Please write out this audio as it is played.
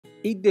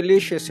Eat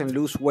delicious and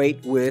lose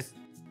weight with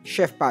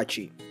Chef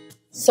Pachi.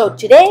 So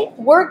today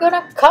we're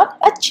gonna cut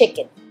a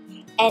chicken,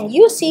 and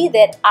you see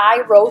that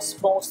I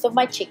roast most of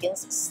my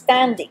chickens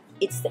standing.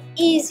 It's the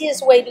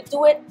easiest way to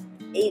do it.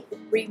 It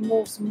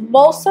removes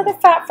most of the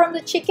fat from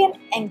the chicken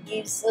and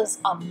gives us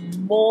a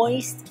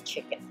moist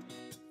chicken.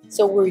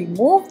 So we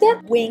remove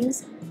the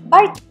wings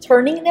by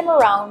turning them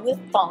around with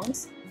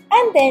tongs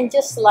and then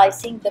just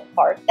slicing the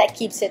part that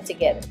keeps it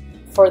together.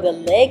 For the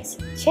legs,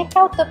 check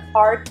out the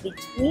part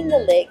between the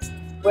legs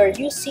where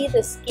you see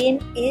the skin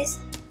is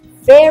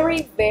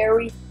very,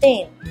 very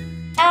thin,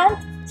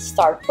 and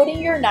start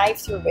putting your knife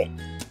through it.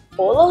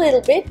 Pull a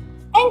little bit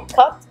and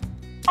cut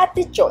at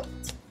the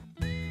joint.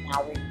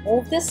 Now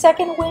remove the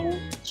second wing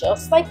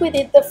just like we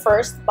did the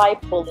first by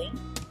pulling,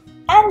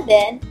 and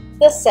then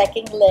the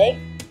second leg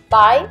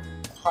by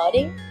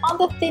cutting on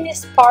the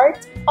thinnest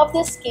part of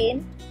the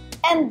skin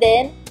and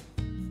then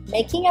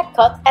making a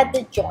cut at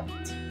the joint.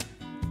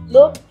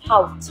 Look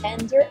how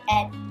tender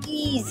and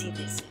easy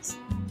this is.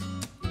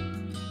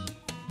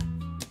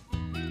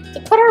 To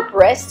cut our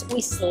breast,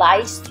 we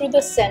slice through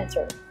the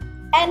center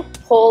and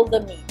pull the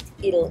meat.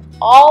 It'll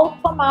all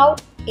come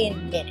out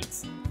in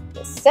minutes.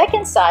 The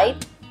second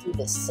side, do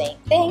the same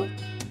thing,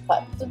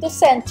 cut to the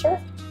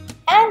center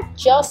and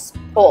just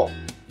pull.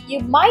 You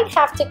might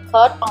have to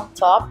cut on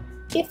top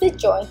if the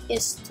joint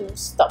is too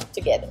stuck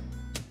together.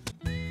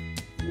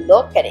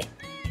 Look at it,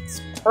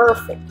 it's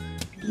perfect,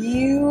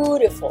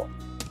 beautiful,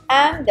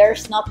 and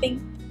there's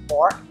nothing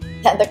more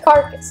than the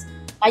carcass.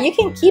 Now you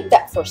can keep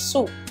that for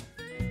soup.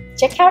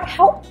 Check out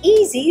how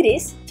easy it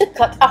is to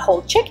cut a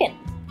whole chicken.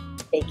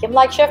 Bake him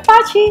like Chef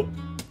Pachi.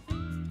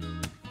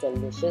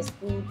 Delicious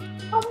food,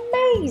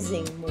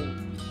 amazing mood.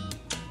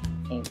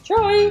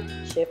 Enjoy,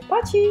 Chef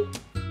Pachi.